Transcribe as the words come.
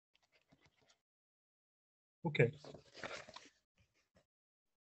Okay.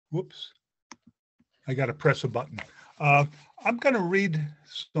 Whoops. I got to press a button. I'm going to read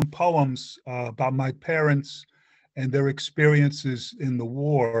some poems about my parents and their experiences in the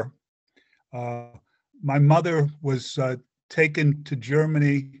war. Uh, my mother was taken to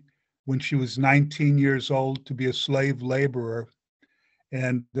Germany when she was 19 years old to be a slave laborer.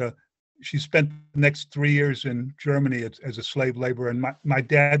 And she spent the next 3 years in Germany as a slave laborer. And my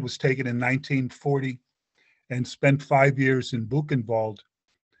dad was taken in 1940 and spent 5 years in Buchenwald.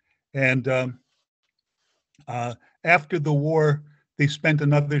 And after the war, they spent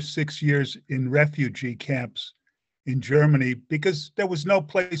another 6 years in refugee camps in Germany because there was no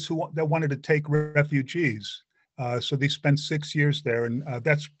place that wanted to take refugees. So they spent 6 years there, and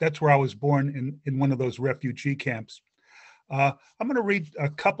that's where I was born in one of those refugee camps. I'm going to read a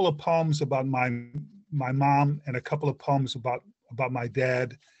couple of poems about my mom and a couple of poems about my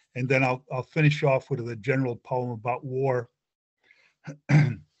dad, and then I'll finish off with a general poem about war.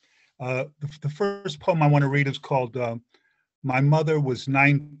 The first poem I want to read is called "My Mother Was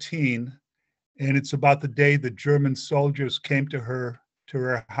 19," and it's about the day the German soldiers came to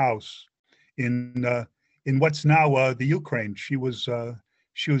her house in what's now the Ukraine. She was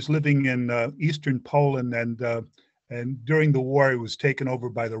living in eastern Poland, and during the war, it was taken over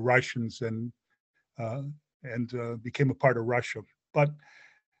by the Russians and became a part of Russia. But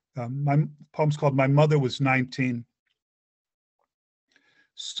my poem's called "My Mother Was 19."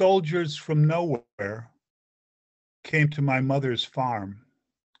 Soldiers from nowhere came to my mother's farm,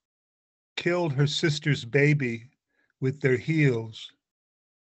 killed her sister's baby with their heels,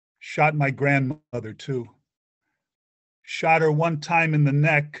 shot my grandmother too. Shot her one time in the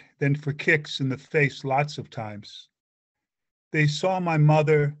neck, then for kicks in the face lots of times. They saw my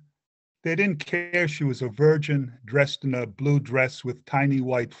mother. They didn't care she was a virgin dressed in a blue dress with tiny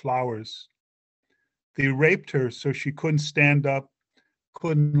white flowers. They raped her so she couldn't stand up,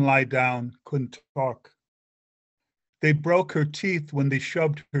 couldn't lie down, couldn't talk. They broke her teeth when they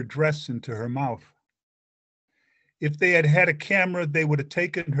shoved her dress into her mouth. If they had had a camera, they would have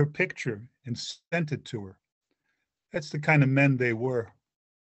taken her picture and sent it to her. That's the kind of men they were.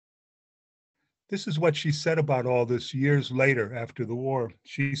 This is what she said about all this years later after the war.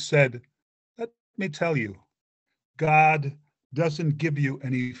 She said, "Let me tell you, God doesn't give you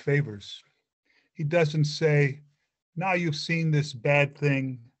any favors. He doesn't say, now you've seen this bad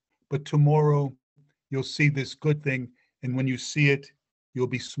thing, but tomorrow you'll see this good thing, and when you see it, you'll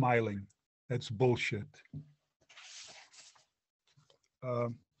be smiling." That's bullshit.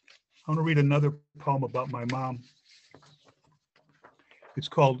 I'm going to read another poem about my mom. It's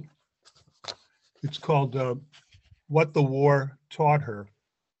called "What the War Taught Her."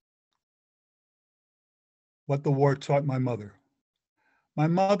 What the war taught my mother. My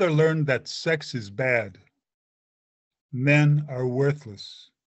mother learned that sex is bad. Men are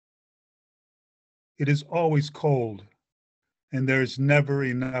worthless. It is always cold, and there is never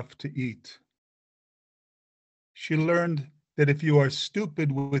enough to eat. She learned that if you are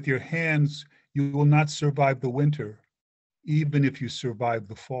stupid with your hands, you will not survive the winter, even if you survive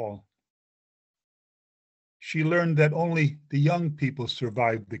the fall. She learned that only the young people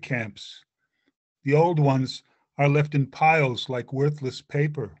survive the camps. The old ones are left in piles like worthless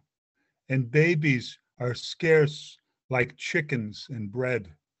paper, and babies are scarce like chickens and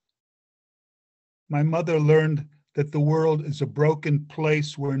bread. My mother learned that the world is a broken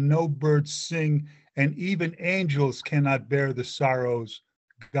place where no birds sing, and even angels cannot bear the sorrows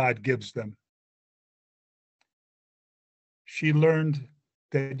God gives them. She learned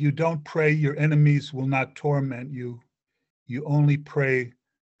that you don't pray your enemies will not torment you. You only pray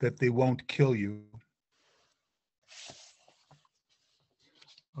that they won't kill you.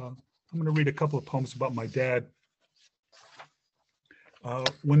 I'm going to read a couple of poems about my dad.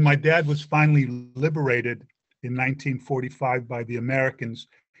 When my dad was finally liberated in 1945 by the Americans,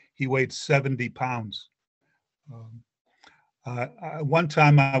 he weighed 70 pounds. One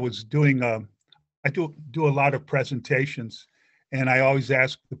time I was doing, I do a lot of presentations, and I always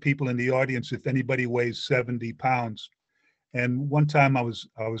ask the people in the audience if anybody weighs 70 pounds. And one time I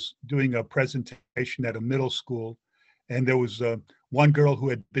was doing a presentation at a middle school, and there was one girl who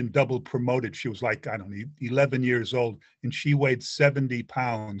had been double promoted. She was like, I don't know, 11 years old, and she weighed 70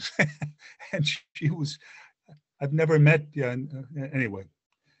 pounds. And she was, I've never met, anyway,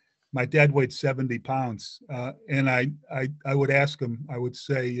 my dad weighed 70 pounds. And I would ask him, I would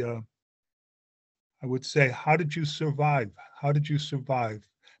say, how did you survive? How did you survive?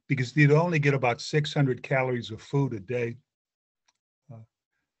 Because you'd only get about 600 calories of food a day.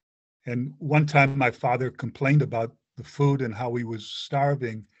 And one time my father complained about the food and how he was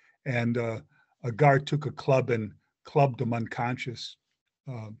starving. And A guard took a club and clubbed him unconscious.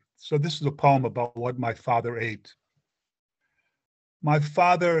 So this is a poem about what my father ate. My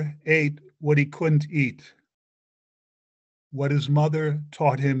father ate what he couldn't eat, what his mother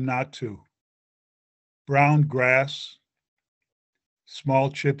taught him not to. Brown grass, small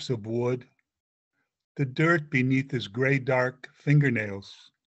chips of wood, the dirt beneath his gray dark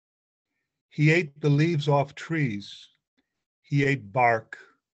fingernails. He ate the leaves off trees. He ate bark.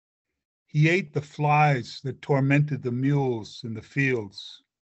 He ate the flies that tormented the mules in the fields.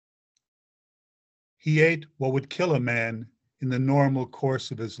 He ate what would kill a man in the normal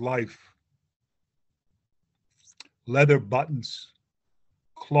course of his life. Leather buttons,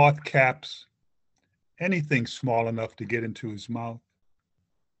 cloth caps, anything small enough to get into his mouth.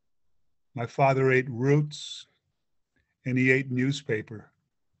 My father ate roots and he ate newspaper.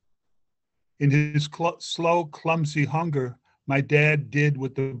 In his slow, clumsy hunger, my dad did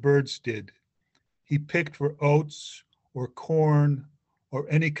what the birds did. He picked for oats or corn or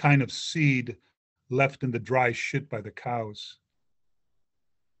any kind of seed left in the dry shit by the cows.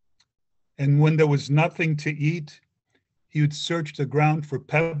 And when there was nothing to eat, he would search the ground for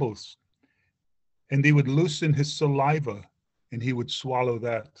pebbles, and he would loosen his saliva, and he would swallow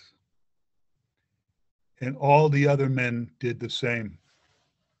that. And all the other men did the same.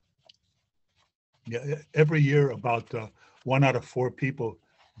 Yeah, every year, about 1 out of 4 people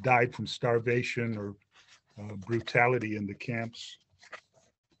died from starvation or brutality in the camps.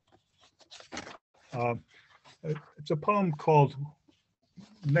 It's a poem called,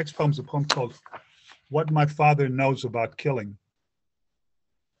 next poem is a poem called What My Father Knows About Killing.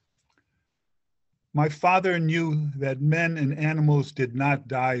 My father knew that men and animals did not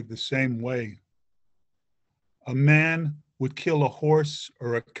die the same way. A man would kill a horse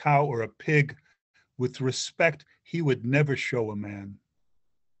or a cow or a pig with respect he would never show a man.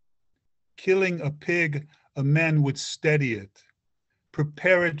 Killing a pig, a man would steady it,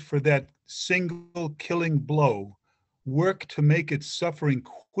 prepare it for that single killing blow, work to make its suffering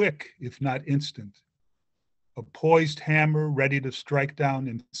quick, if not instant. A poised hammer ready to strike down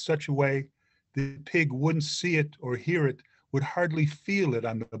in such a way the pig wouldn't see it or hear it, would hardly feel it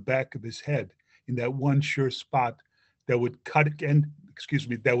on the back of his head in that one sure spot that would cut it and,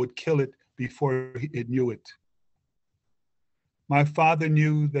 that would kill it before it knew it. My father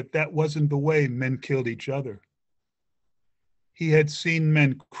knew that that wasn't the way men killed each other. He had seen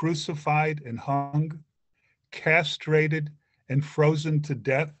men crucified and hung, castrated and frozen to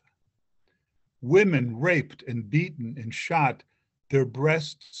death, women raped and beaten and shot, their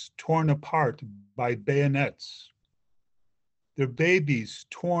breasts torn apart by bayonets, their babies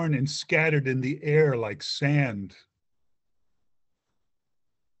torn and scattered in the air like sand.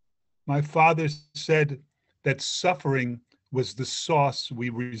 My father said that suffering was the sauce we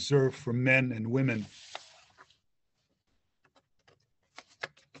reserve for men and women.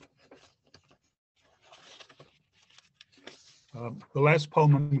 The last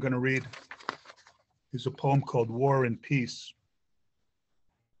poem I'm going to read is a poem called War and Peace.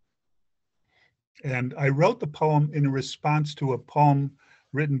 And I wrote the poem in response to a poem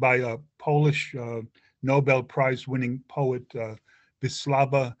written by a Polish Nobel Prize winning poet,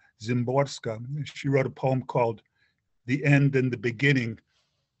 Wisława Szymborska. She wrote a poem called The End and the Beginning,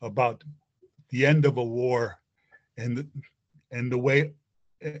 about the end of a war and the way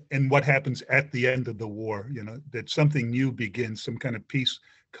and what happens at the end of the war, you know, that something new begins, some kind of peace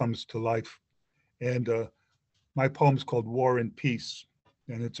comes to life. And my poem's called War and Peace,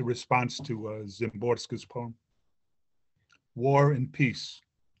 and it's a response to Szymborska's poem. War and Peace.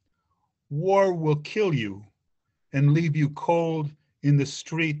 War will kill you and leave you cold in the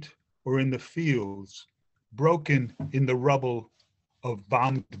street or in the fields, broken in the rubble of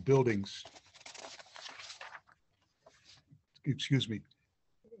bombed buildings.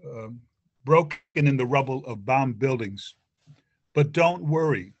 Broken in the rubble of bombed buildings. But don't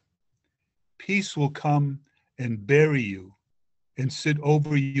worry, peace will come and bury you and sit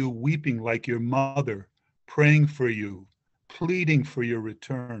over you weeping like your mother, praying for you, pleading for your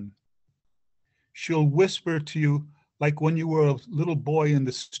return. She'll whisper to you like when you were a little boy in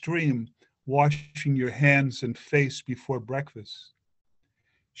the stream, washing your hands and face before breakfast.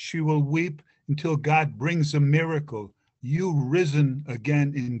 She will weep until God brings a miracle, you risen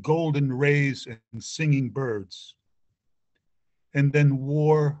again in golden rays and singing birds. And then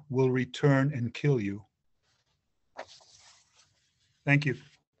war will return and kill you. Thank you.